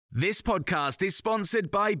This podcast is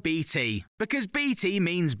sponsored by BT, because BT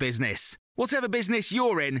means business. Whatever business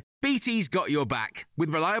you're in, BT's got your back, with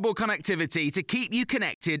reliable connectivity to keep you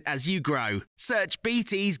connected as you grow. Search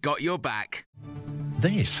BT's got your back.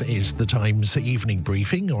 This is the Times evening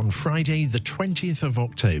briefing on Friday, the 20th of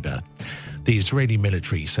October. The Israeli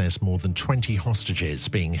military says more than 20 hostages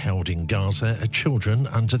being held in Gaza are children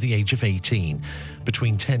under the age of 18.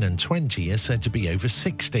 Between 10 and 20 are said to be over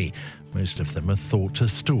 60. Most of them are thought to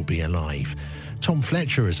still be alive. Tom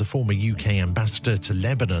Fletcher is a former UK ambassador to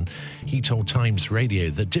Lebanon. He told Times Radio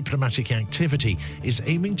that diplomatic activity is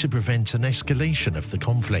aiming to prevent an escalation of the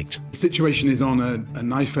conflict. The situation is on a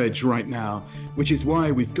knife edge right now, which is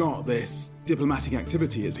why we've got this diplomatic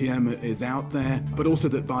activity as PM is out there, but also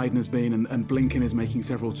that Biden has been and Blinken is making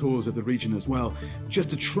several tours of the region as well, just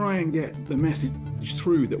to try and get the message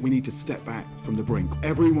through that we need to step back from the brink.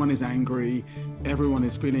 Everyone is angry. Everyone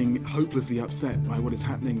is feeling hopelessly upset by what is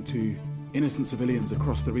happening to innocent civilians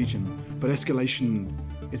across the region, but escalation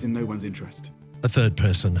is in no one's interest. A third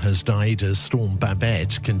person has died as Storm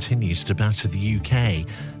Babette continues to batter the UK.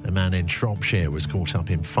 A man in Shropshire was caught up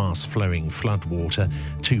in fast-flowing floodwater.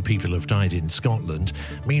 2 people have died in Scotland.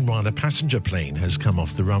 Meanwhile, a passenger plane has come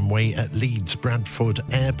off the runway at Leeds Bradford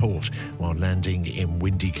Airport while landing in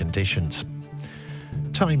windy conditions.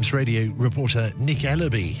 Times Radio reporter Nick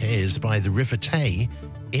Ellaby is by the River Tay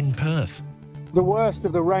in Perth. The worst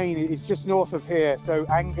of the rain is just north of here, so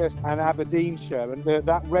Angus and Aberdeenshire, and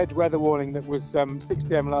that red weather warning that was 6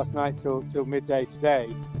 p.m. last night till midday today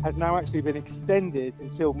has now actually been extended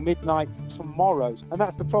until midnight tomorrow. And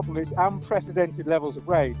that's the problem, it's unprecedented levels of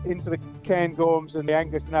rain into the Cairngorms and the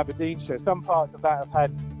Angus and Aberdeenshire. Some parts of that have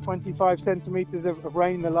had 25 centimetres of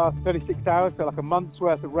rain in the last 36 hours, so like a month's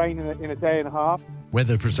worth of rain in a day and a half.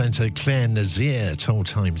 Weather presenter Claire Nazir told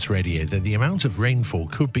Times Radio that the amount of rainfall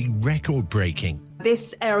could be record-breaking.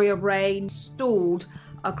 This area of rain stalled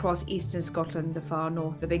across eastern Scotland, the far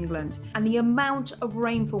north of England. And the amount of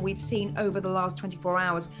rainfall we've seen over the last 24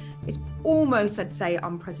 hours is almost, I'd say,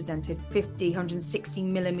 unprecedented. 160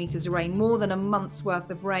 millimetres of rain, more than a month's worth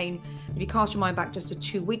of rain. If you cast your mind back just to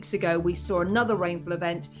 2 weeks ago, we saw another rainfall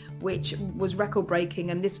event which was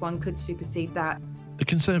record-breaking, and this one could supersede that. The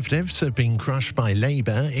Conservatives have been crushed by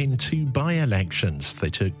Labour in 2 by-elections. They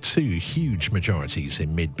took 2 huge majorities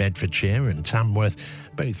in Mid-Bedfordshire and Tamworth,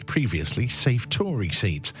 both previously safe Tory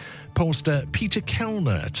seats. Pollster Peter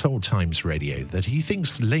Kellner told Times Radio that he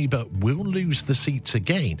thinks Labour will lose the seats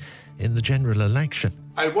again in the general election.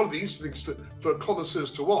 And one of the interesting things for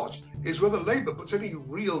connoisseurs to watch is whether Labour puts any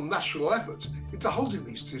real national effort into holding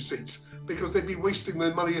these 2 seats, because they'd be wasting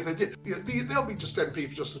their money if they did. They'll be just MP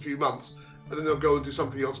for just a few months, and then they'll go and do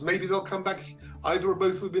something else. Maybe they'll come back, either or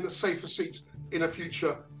both of them, in a safer seat in a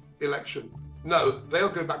future election. No, they'll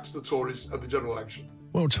go back to the Tories at the general election.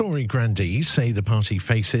 Well, Tory grandees say the party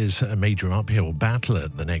faces a major uphill battle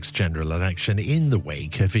at the next general election in the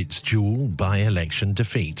wake of its dual by-election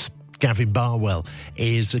defeats. Gavin Barwell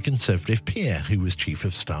is a Conservative peer who was Chief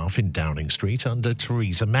of Staff in Downing Street under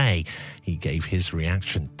Theresa May. He gave his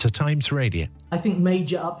reaction to Times Radio. I think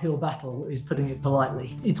major uphill battle is putting it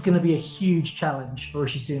politely. It's going to be a huge challenge for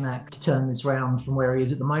Rishi Sunak to turn this round from where he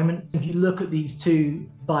is at the moment. If you look at these 2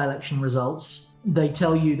 by-election results, they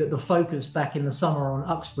tell you that the focus back in the summer on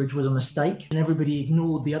Uxbridge was a mistake, and everybody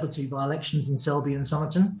ignored the other 2 by-elections in Selby and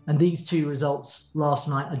Somerton. And these 2 results last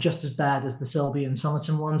night are just as bad as the Selby and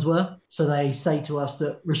Somerton ones were. So they say to us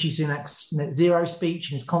that Rishi Sunak's net zero speech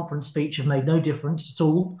and his conference speech have made no difference at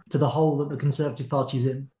all to the hole that the Conservative Party is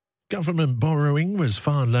in. Government borrowing was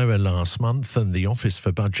far lower last month than the Office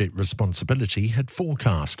for Budget Responsibility had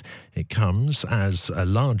forecast. It comes as a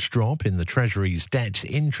large drop in the Treasury's debt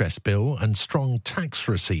interest bill and strong tax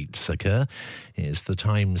receipts occur. Here's the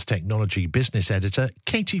Times technology business editor,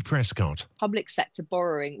 Katie Prescott. Public sector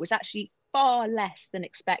borrowing was actually far less than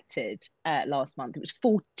expected last month. It was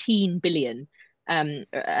 14 billion, and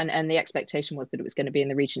the expectation was that it was going to be in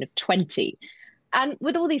the region of 20. And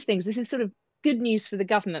with all these things, this is sort of good news for the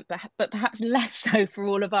government, but perhaps less so for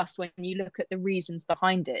all of us when you look at the reasons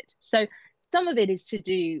behind it. So some of it is to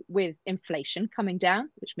do with inflation coming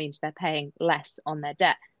down, which means they're paying less on their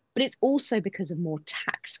debt. But it's also because of more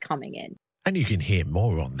tax coming in. And you can hear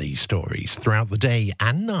more on these stories throughout the day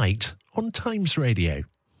and night on Times Radio.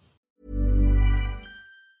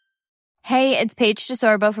 Hey, it's Paige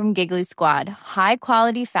DeSorbo from Giggly Squad. High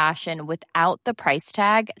quality fashion without the price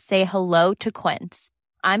tag. Say hello to Quince.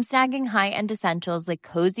 I'm snagging high-end essentials like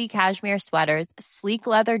cozy cashmere sweaters, sleek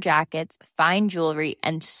leather jackets, fine jewelry,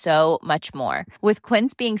 and so much more. With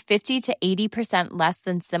Quince being 50 to 80% less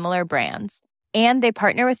than similar brands. And they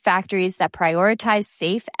partner with factories that prioritize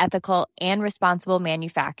safe, ethical, and responsible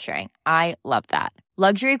manufacturing. I love that.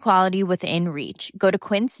 Luxury quality within reach. Go to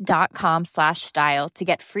quince.com/style to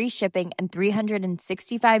get free shipping and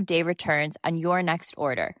 365-day returns on your next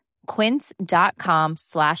order.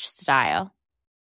 Quince.com/style.